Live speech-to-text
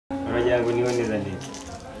uragira ngo niho neza neza.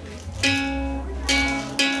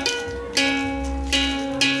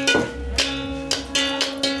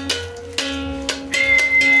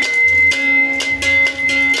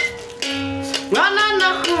 Mwana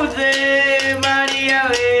nakuze Maria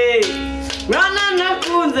we, mwana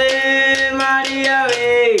nakuze Maria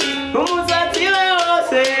we, umusatsi we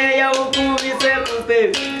wose yawukubise kupe,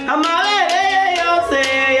 amabere yose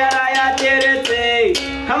yarayateretse,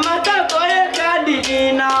 amatako ye kandi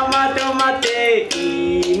n'amatomate,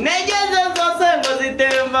 negeze zose ngo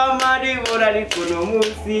zitemba maribura, ariko no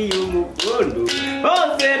munsi y'umukondo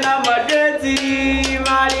hose n'amajezi.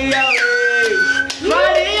 Maria we,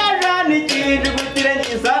 Maria jani chidugutire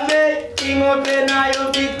nchisabe ingope nayo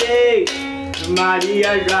mfite.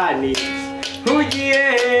 Maria jani ugiye,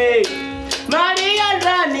 Maria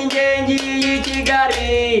jani ngengiye i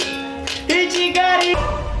Kigali, i Kigali.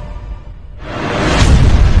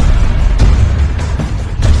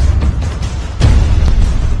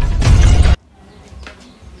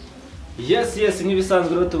 Yes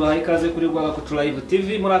nk'ibisanzwe rero tubahaye ikaze kuri Gucuranga Live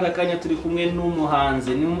TV. Muri aka kanya turi kumwe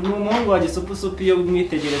n'umuhanzi, ni umuhungu wa gisupusupu. Iyo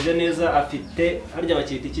mwitegereje neza afite harya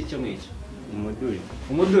bakita iki cyo mwica?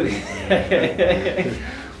 Umuduri.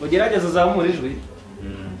 Ugerageza uzamura ijwi.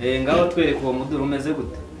 Ngaho twereke uwo muduri umeze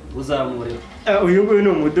gute, uzamure. Uyu nguyu ni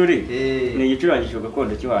umuduri, ni igicurangisho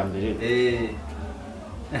gakondo cyo hambere.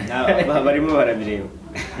 Barimo barabireba.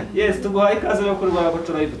 Yes, tuguhaye ikaze kuri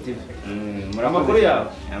Gucuranga Live TV. Amakuru yawe?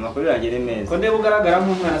 Amakuru yagiye neza. Ko ndeba ugaragara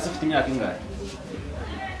nk'umwana ufite imyaka ingahe?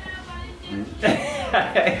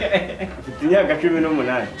 Ufite imyaka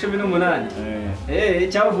 18. 18?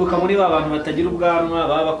 Cyavuka muri ba bantu batagira ubwanwa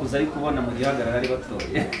baba bakuze ariko ubona mu gihagarara ari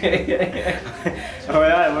batoye.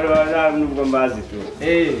 Muri bana nubwo mbazi tu.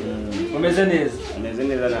 Umeze neza? Umeze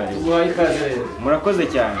neza nawe. Uguhaye ikaze rero. Murakoze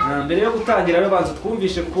cyane. Mbere yo gutangira rero banza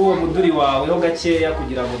twumvishe ko uwo muduri wawe ho gakeya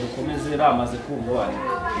kugira ngo dukomeze bamaze kumva wari.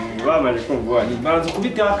 Bamaze kumva wari. Banza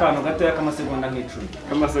kubiteho akantu gato y'amasegonda nk'icumi.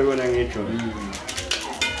 Amasegonda nk'icumi.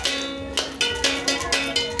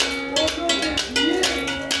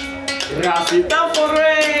 Rasta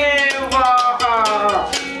forever.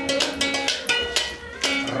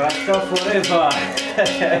 Rasta forever.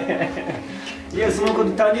 Yes, nuko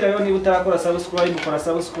dutangira rero niba utarakora subscribe, ukora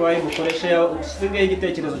subscribe, ukoreshe usigaye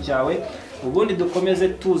igitekerezo cyawe, ubundi dukomeze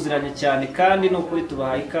tuziranye cyane kandi no kuri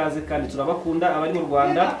tubahaye ikaze kandi turabakunda. Abari mu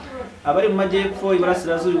Rwanda, abari mu majyepfo,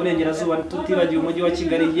 iburasirazuba, iburengerazuba, tutibagiwe umujyi wa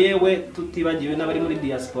Kigali, yewe tutibagiwe n'abari muri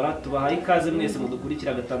diaspora, tubahaye ikaze mwese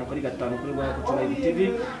mudukurikira 5 kuri 5 kuri Gucuranga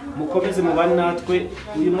TV. Mukomeze mubane natwe.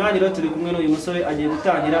 Uyu mwanya rero turi kumwe n'uyu musore agiye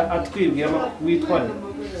gutangira atwibwira witwa nde?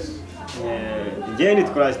 Njye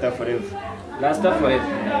nitwa Rasta Forever. Rasta Forever.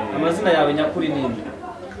 Amazina yawe nyakuri ni nde?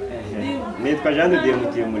 Nitwa Jean de Dieu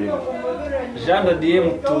mutuye umurimo. Jean de Dieu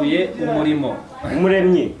mutuye umurimo.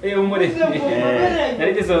 Umuremyi. Umuremyi.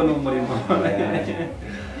 Yarigeze no umurimo.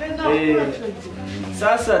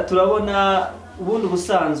 Sasa turabona ubundi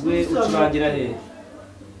busanzwe ucurangira he?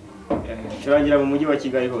 Ucurangira mu mujyi wa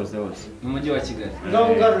Kigali hose. Mu mujyi wa Kigali.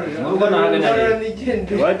 Mu rugo nahagana he?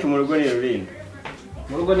 Iwacu mu rugo ni Rulindo.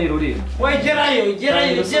 Mu rugo ni Rulindo. Gerayo.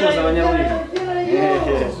 Abanyarulindo.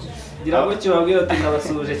 Gira ngo cyo babwira ati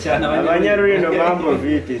ndabasuje cyane Abanyarulindo mambo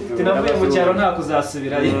vipi tu. Tinavuye mu cyaro nta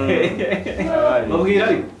kuzasubirayo. Babwira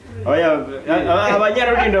ariko.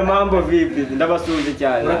 Abanyarulindo mambo vipi ndabasuje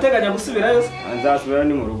cyane. Urateganya gusubirayo? Nzasubira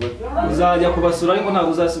ni mu rugo. Uzajya kubasura ariko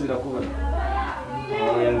ntabwo uzasubira kubona.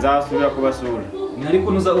 Nzasubira kubasura.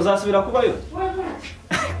 Ariko uzasubira kubayo?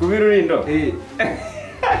 Kubi Rulindo.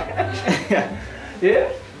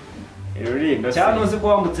 Rulindo. Cyane uzi ko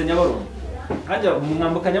wambutse Nyabarongo. Hajya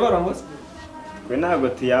mwambuka Nyabarongo se? Kwe ntabwo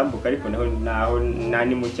tuyambuka ariko naho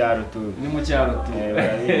nani mu cyaro tu. Ni mu cyaro tu.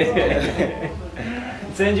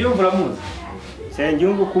 Nsengiyumva uramuzi?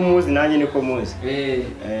 Nsengiyumva uko umuzi nanjye niko muzi.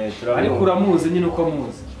 Ariko uramuzi nyine uko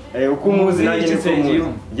muzi. Uko umuzi nanjye niko muzi.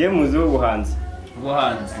 Ngiye muzi w'ubuhanzi.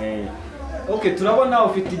 Ubuhanzi. Okay, turabona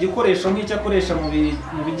ufite igikoresho nk'icyo akoresha mu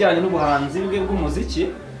bijyanye n'ubuhanzi bwe bw'umuziki.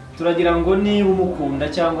 Turagira ngo niba umukunda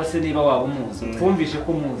cyangwa se niba waba umuzi, twumvishe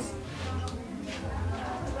ko umuzi.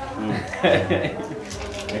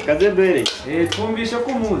 Rekaze bere. Twumvishe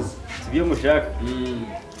ko umuzi. Sibyo mushaka.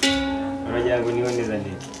 Uragira ngo niho neza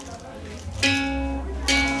neza.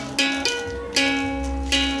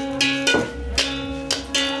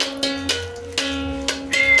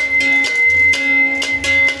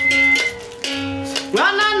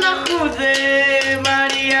 Mwana nakuze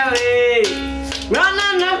Maria we, mwana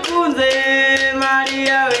nakuze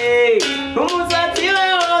Maria we, umusatsi we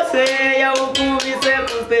wose yawukubise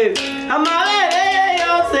kupe, amabere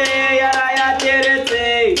yose yarayateretse,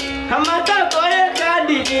 amatako ye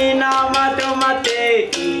kandi n'amatomate,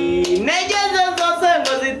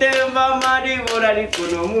 ariko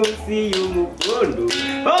no munsi y'umukondo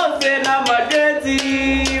hose n'amajezi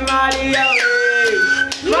Mariya we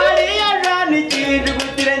Mariya jani ikindi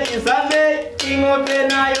gutire ngisame inkope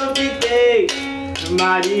nayo mfite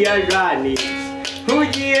Mariya jani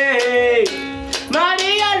ugiye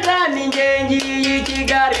Mariya jani ngiye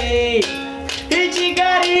i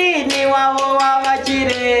Kigali ni wabo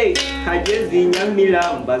w'abakire hageze i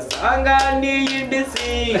Nyamirambo asanga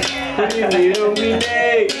n'iyimbisi kuri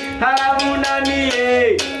 40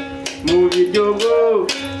 haramunaniye mu biryogo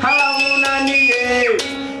haramunaniye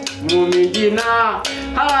mu migina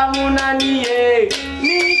haramunaniye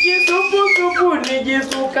ni gisupusupu ni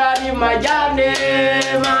gisukari majyane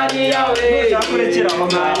Mariya we cyakurekeraho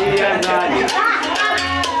Mariya jani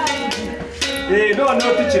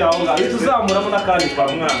noneho tukiri aho ngaho tuzamuramo n'akandi kwa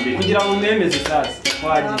mwambi kugira ngo mwemeze isazi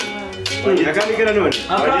twagiye akandi kera none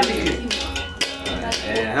akandi ke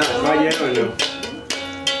twagiye none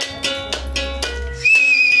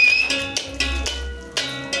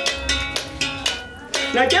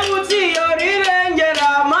nakebutse iyo rirengera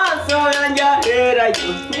amaso yanjye aherayo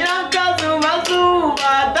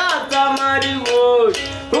nyirakazubazuba datamariwo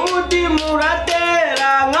umutima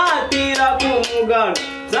uratera nkatira ku mugano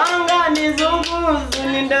zanganiza ubwuzu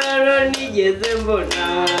n'indaro nigeze mbona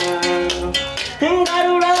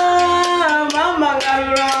ngarura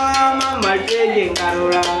mama shenge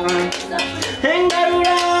ngarura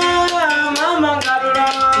ngarura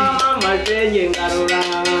mama shenge ngarura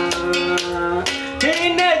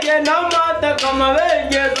intege n'amataka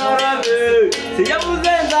amabenge zarabe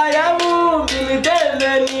siyabuze nzayabumva imitende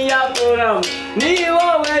niyakoramo ni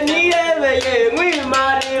wowe nirebeye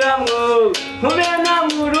nkwimariramo kumena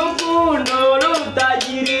mu rukundo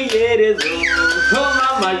rutagira iherezo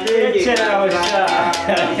mama shenge ngarura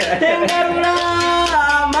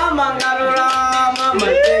mama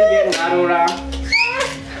shenge ngarura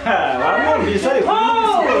wamwumvise ariko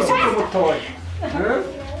ufite umutoya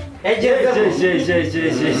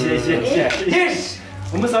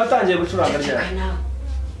umusaba atangiye gucuranga ryari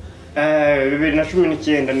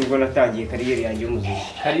 2019 nibwo natangiye kariyeri yanjye y'umuziki.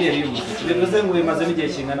 Kariyeri y'umuziki bivuze ngo bimaze n'igihe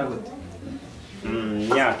kingana gute?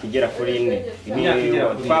 Imyaka igera kuri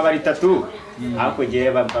 4. Twaba ari 3 ariko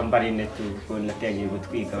giye bambara 4 ko natangiye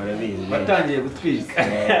gutwika barabizi. Batangiye gutwika.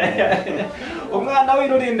 Umwana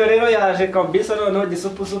w'irurindo rero yaje kabisa noneho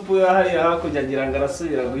gisupusupu yahari hakurya ngira ngo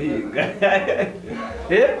arasubira guhinga.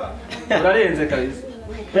 Urarenze kabisa.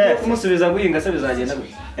 Kumusubiza guhinga se bizagenda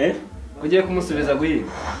gute? Ugiye kumusubiza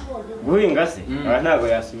guhinga? Guhinga se? Ntago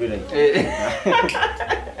yasubirayo.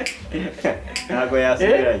 Ntago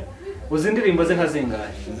yasubirayo. Uzi indirimbo ze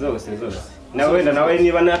nkazingahe? Zose. Nawe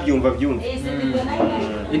niba nabyumva byumva.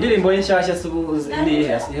 Indirimbo y'inshyashya subuzi ni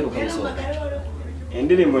ihe iheruka gusohoka?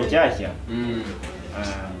 Indirimbo nshyashya?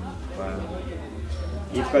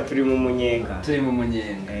 Yitwa turi mu munyenga. Turi mu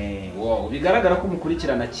munyenga. Wow, bigaragara ko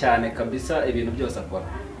umukurikirana cyane kabisa ibintu byose akora.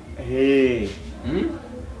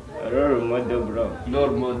 Role model bro.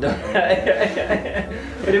 Role model.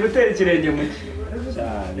 Uri gutera ikirenge mu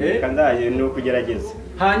cyane. Kandaye no kugerageza.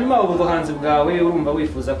 Hanyuma ubu buhanzi bwawe urumva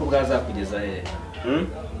wifuza ko bwazakugeza he?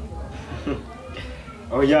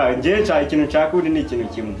 Oya, nje cha ikintu cyakuri ni ikintu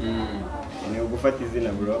kimwe. Ni ugufata izina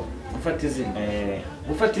bro. Gufata izina.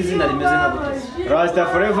 Gufata izina rimeze nka gute? Rasta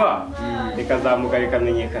forever. Rikazamuka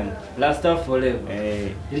rikamenyekana. Rasta forever.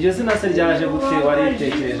 Iryo zina se ryaje gute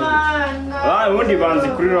waritekereje gute? Ubundi banzi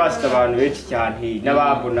kuri Rasta abantu benshi cyane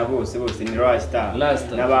n'abambona bose ni Rasta.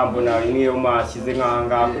 N'abambona niyo mashyize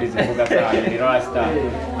nkanga kuri zivuga cyane ni Rasta.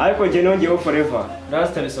 Ariko nje nongeyeho forever.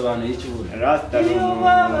 Rasta bisobanuye iki ubu? Rasta ni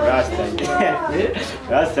Rasta.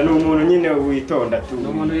 Rasta ni umuntu nyine witonda tu. Ni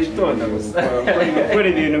umuntu witonda gusa. Gukora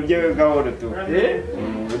ibintu bye gahoro tu.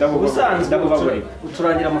 Ubusanzwe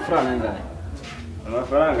ucurangira amafaranga angahe?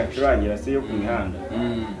 Amafaranga acurangira se yo ku mihanda.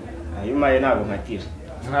 Ayumaye ntabwo nkatira.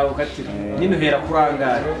 Ntabwo ukatira. Nyine uhera kuri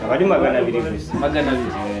angahe? Abari 200 gusa.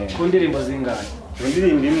 200. Ku ndirimbo zingahe? Ku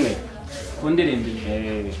ndirimbo imwe. Ku ndirimbo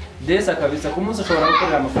imwe. Desa kabisa ku munsi ushobora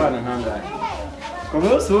gukorera amafaranga nkangahe? Ku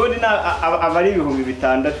munsi ubundi abari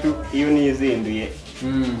 6,000 iyo nizinduye.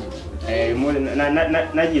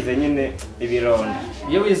 Nagize nyine ibironda.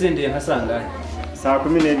 Iyo wizinduye nka sangahe? Saa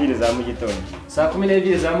 12 za mu gitondo. Saa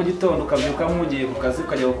 12 za mu gitondo ukabyuka mugiye ku kazi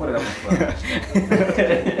ukajya gukorera amafaranga.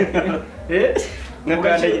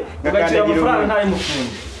 Ugakandagira amafaranga ntayo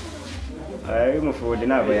mufundi. Ayo mufundi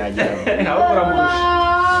ntabwo yagira. Ntawe ukora mu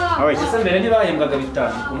rusha. Ese mbere ntibahembwaga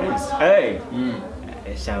 5 ku munsi?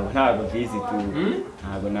 Shaho ntabwo bizi tu.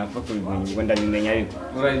 Ntabwo napfa kubimenya ngo ndabimenya ariko.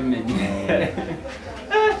 Urabimenya.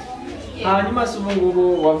 Hanyuma se ubu ngubu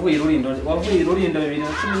wavuye irurindo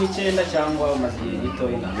 2019 cyangwa umaze igihe gito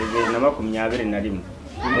ina? 2021.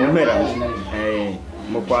 mu mpera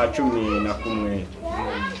mu kwa 11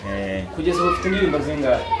 kugeza ubu ufite indirimbo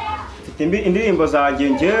zingahe? Mfite indirimbo zanjye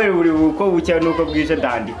njyewe buri uko bucya nuko bwije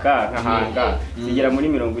ndandika nkahanga zigera muri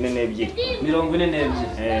 42.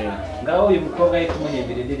 42. Ngaho uyu mukobwa ahita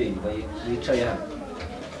umuhimbira indirimbo yicaye hano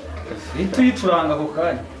tuyicuranga ako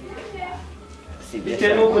kanya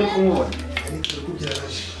bitewe n'uko uri kumubona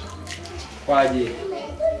twagiye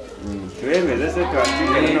turemeze se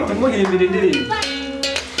twatwige none tumuhimbira indirimbo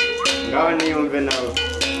ngaho niyumve nawe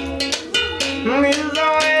mwiza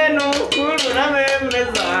we nukuru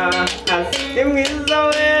urabemeza mwiza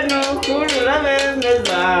we nukuru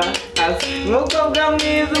urabemeza umukobwa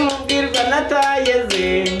mwiza umubwirwa natayeze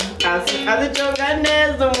azicoga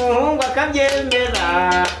neza umuhungu akabyemera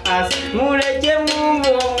mureke mwumva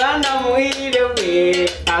uwo mwana muhire we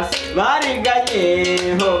bariganye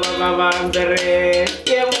ho baba bambere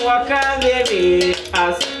ye mu wa kabiri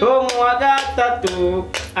ho mu wa gatatu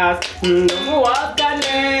no mu wa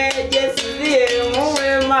kane yesiziye muwe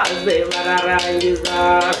maze bararangiza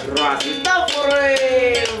Rasta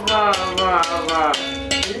forever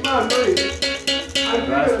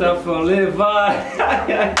Rasta forever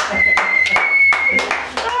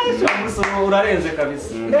Shamuso urarenze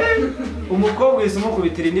kabisa umukobwa wese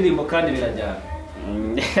umukubitira indirimbo kandi birajyana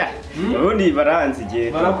ubundi baranzi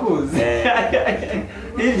gihe barakuze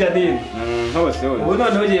hirya dini hose ubu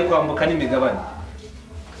noneho ugiye kwambuka n'imigabane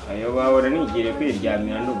ayo bahora nigire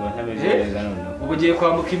kwiryamira ndumva ntameze neza none ubu ugiye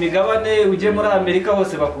kwambuka imigabane uje muri Amerika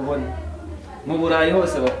hose bakubona mu Burayi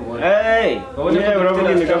hose bakubona babone ko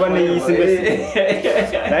uravuga imigabane y'isi mbese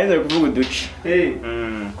nahize kuvuga uduce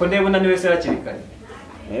ko ndeba unaniwe se hakiri kare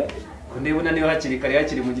ko ndeba unaniwe hakiri kare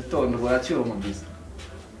hakiri mu gitondo buracyura umugizi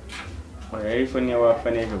ariko niyo wapfa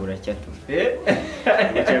n'ejo buracyatu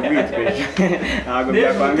ntabwo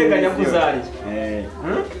byakwanganya kuzarya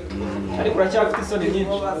ariko uracyafite isoni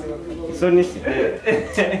nyinshi isoni se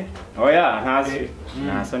oya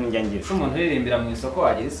nta soni njya ngira umuntu uririmbira mu isoko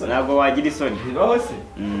wagira isoni ntabwo wagira isoni bibaho se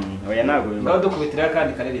oya ntabwo bibaho ngaho dukubitira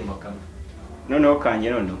kandi karirimbo kamwe noneho kanjye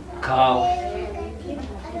noneho kawe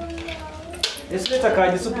ese uretse ka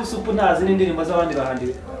gisupusupu ntazi n'indirimbo z'abandi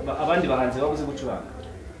bahanzi babuze gucuranga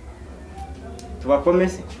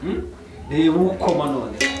tubakomese reba ukoma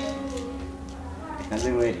none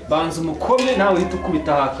banza umukome nawe uhita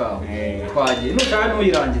ukubitaho akawe twagiye nushaka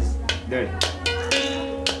ntuyirangize dore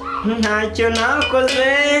ntacyo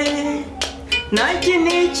nakoze ntaki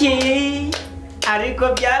n'iki ariko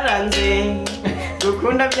byaranze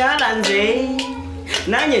gukunda byaranze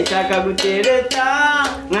nanjye nshaka gutereta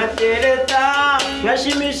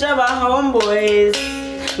nkashimisha abahomboys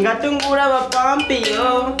ngatungura abapampiyo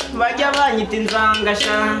bajya banyita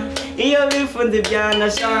inzangasha iyo bifunze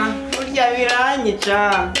ibyanasha burya biranyica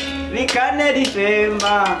bikanera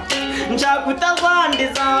ifemba nshaka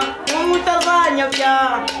utazandiza nk'utazanyobya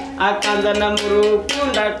akanzana mu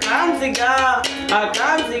rukundo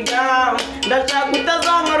akanziga ndashaka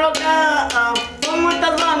utazankoroga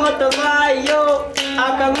nk'utazankotozayo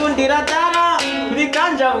akankundira dara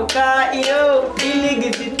bikanjabuka iyo iniga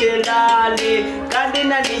ifite lale kandi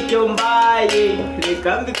nta nicyo mbaye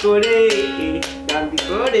reka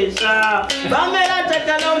mbikoresha bamera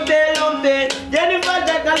chakalompe Jennifer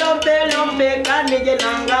chakalompe kandi nge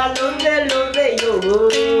nanga lompe yo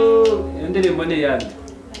iyo ndirimbo ni yandi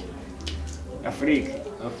Afrika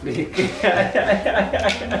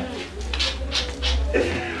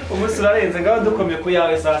umunsi urarenze ngaho dukomeye ku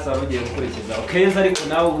yawe sasa wari ugiye gukurikizaho keza ariko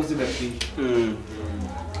nawe ubuze ugakwiye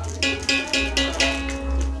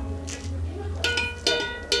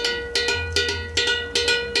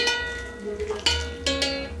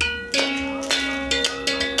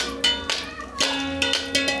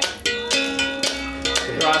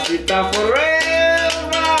Rasta forever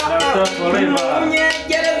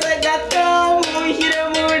munyegereze gato mushyire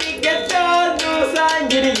muri gato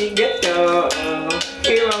dusangire iyi gato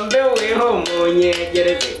ibambeweho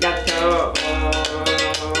munyegereze gato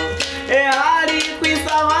hari ku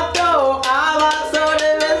isabato abasore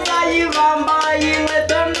beza bambaye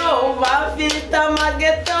inkweto no bafite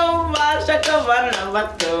amageto bashaka abana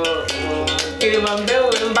bato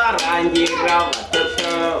ibambewe mbarangira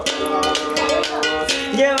batoto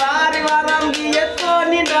nge bari barambwiye ko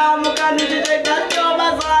nindamukanishije gato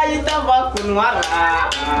bazahita bakuntwara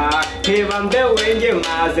ibambewe nge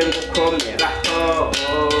maze gukomeraho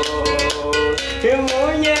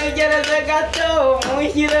munyegereze gato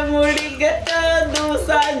mushyire muri gato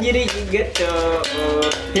dusangire iyi gato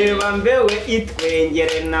ibambewe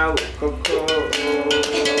itwengere nawe koko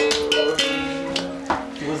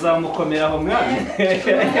uzamukomeraho mwana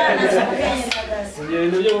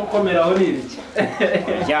ibintu byo gukomeraho ni ibiki?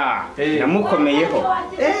 Ya, namukomeyeho.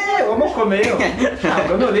 Wamukomeyeho?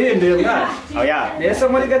 Ntabwo nurihinduye mwana. Oya. Nese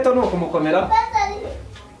muri gato nuko mukomeraho.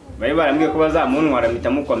 Bari barambwiye ko bazamuntwara mpita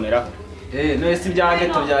mukomeraho. None si bya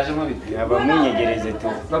gato byajemo bite? Bamunyegereze tu.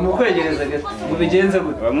 Bamukwegereza gato. Mubigenze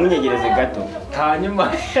gute? Bamunyegereze gato.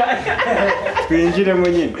 Hanyuma twinjiremo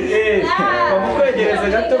nyine. Bamukwegereza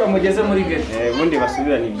gato bamugeze muri gato. Ubundi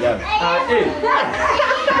basubirana ibyabo.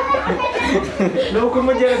 Nuko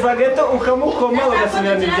umugereza gato ukamukoma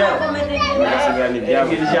bagasubirana ibyabo. Bagasubirana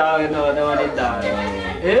ibyabo. Ibyawe none wanidara.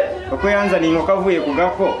 Kuko yanzaniye inkoko avuye ku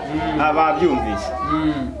gako ababyumvise.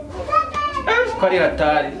 Ko ari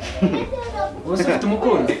hatari. Ubuse ufite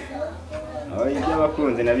umukunzi? Ibyo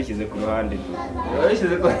abakunzi nabishyize ku ruhande.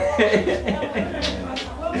 Wabishyize ku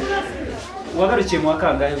wagarukiye mu wa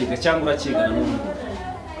kangahe wiga cyangwa urakigana n'umuntu?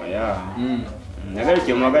 Oya.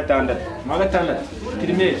 Nagarukiye mu wa gatandatu. Mu wa gatandatu?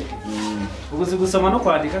 Primaire? Ubuzi gusoma no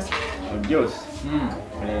kwandika se? Byose.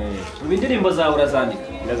 Ubu indirimbo zawe urazandika?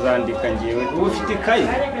 Ndazandika ngewe. Ubu ufite ikayi?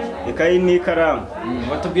 Ikayi n'ikaramu.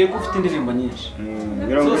 Watubwiye ko ufite indirimbo nyinshi.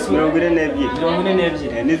 42.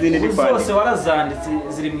 42. N'izindi ndi kwandika. Zose warazanditse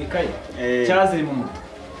ziri mu ikayi? Cyangwa ziri mu mutwe?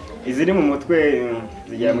 Iziri mu mutwe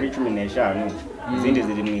zigera muri 15. Izindi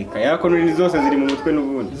ziri mu ikayi. Ariko n'izindi zose ziri mu mutwe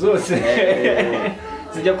n'ubundi. Zose?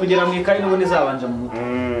 Zijya kugera mu ikayi n'ubundi zabanje mu mutwe?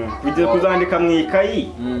 Kujya kuzandika mu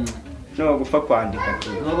ikayi no gupfa kwandika tu.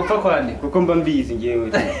 No gupfa kwandika? Kuko mba mbizi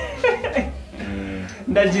ngewe.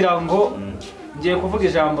 Ndagira ngo ngiye kuvuga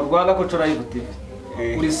ijambo rwa Gakoco Live TV.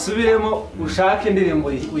 Urisubiremo ushake indirimbo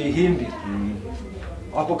uyihimbire.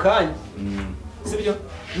 Ako kanya. Sibyo?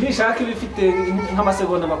 Nishaka ibifite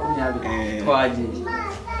nk'amasegonda 20 twagiye.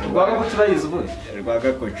 Rwa Gakoco Live ubu? Rwa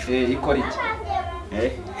Gakoco. Ikora iki?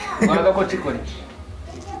 Rwa Gakoco ikora iki?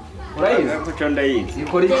 Urayizi? Gakoco ndayizi.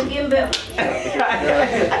 Ikora iki?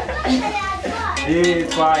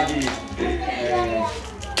 Twagiye.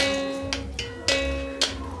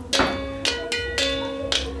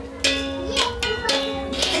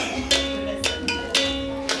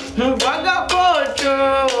 Rwa Gakoco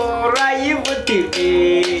Live TV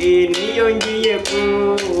niyo ngiye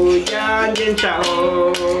kujya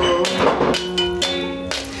ngencaho.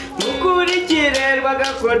 Mukurikire Rwa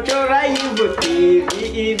Gakoco Live TV,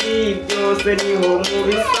 ibi byose niho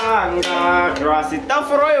mubisanga. Rasta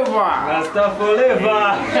forever. Rasta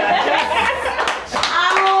forever.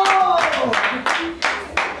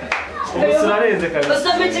 Umusareze kabisa.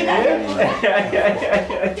 Usome kigali.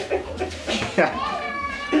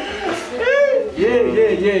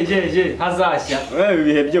 Hazashya.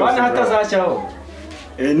 Ibihe byose. Bana hatazashyaho.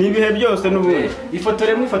 Ni ibihe byose n'ubundi.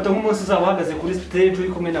 Ifotoremo ifoto nk'umunsi uzaba uhagaze kuri stage uri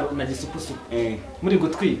kumwe na gisupusupu. Muri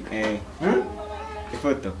gutwika.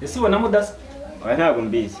 Ifoto. Ese ubona mudasa? Oya ntabwo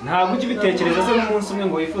mbizi. Ntabwo ujya ubitekereza se nk'umunsi umwe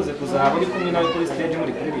ngo wifuze kuzaba uri kumwe nawe kuri stage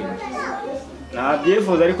muri kuririmba?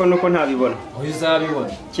 Ntabyifuza ariko nuko ntabibona. Oya uzabibona.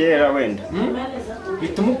 Kera wenda.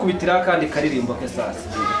 Bituma ukubitira kandi karirimbo ke sasa.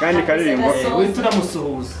 Kandi karirimbo wihita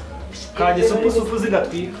uramusuhuza. Ka gisupusupu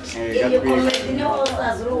zigatwika. Gatwika.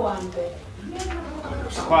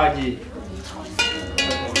 Twagiye.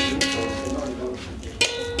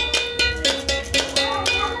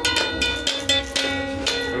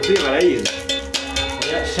 Barayizi.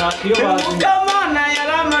 Shaka iyo bazi. Mukamana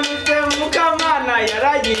yaramanutse, Mukamana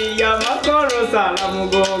yaragiye amakoro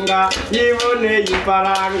saramugonga, yiboneye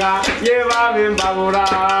ifaranga ye babe mbabura.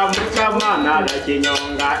 Mukamana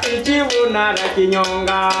arakinyonga, ikibuna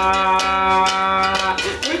arakinyonga,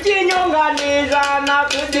 kukinyonga n'ijana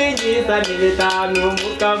kutigisa n'ibitanu.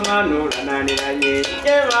 Mukamana urananiranye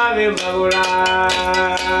ye babe mbabura.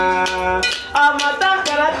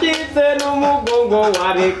 Amataka aracitse n'umugongo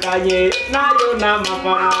warekanye, nayo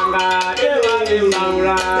n'amafaranga ye babe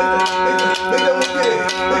mbabura.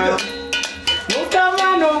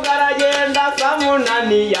 Mukamana ubwo aragenda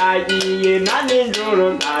samunani yagiye, na nijoro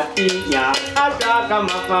ntatinya ashaka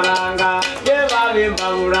amafaranga ye babe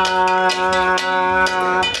mbabura.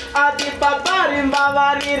 Ati papa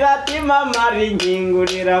rimbabarira, ati mama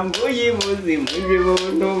rinkingurira, mbuyibuzi muzi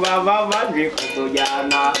buntu baba baje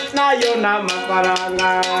kutujyana, nayo n'amafaranga.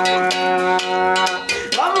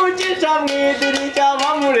 Bamucisha mu idirishya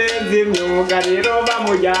bamurenza imyugariro,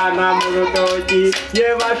 bamujyana mu rutoki ye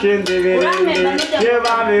bashinze ibirenge ye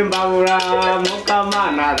babe mbabura.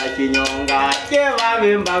 Mukamana arakinyonga ye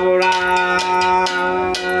babe mbabura.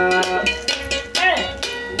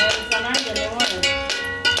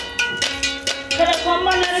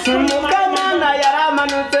 Mukamana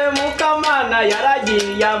yaramanutse, Mukamana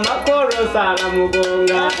yaragiye amakoro usanga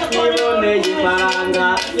mugonga niboneye ifaranga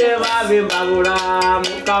ye babimbabura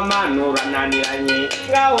mukamanura naniranye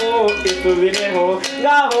ngaho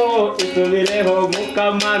isubireho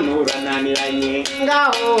mukamanura naniranye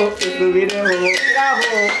ngaho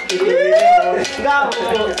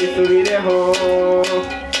isubireho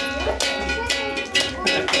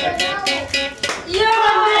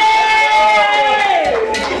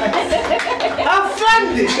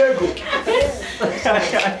Afande shego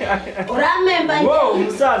Uramemba wow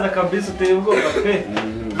umusaza kabisa uteye ubwoba pe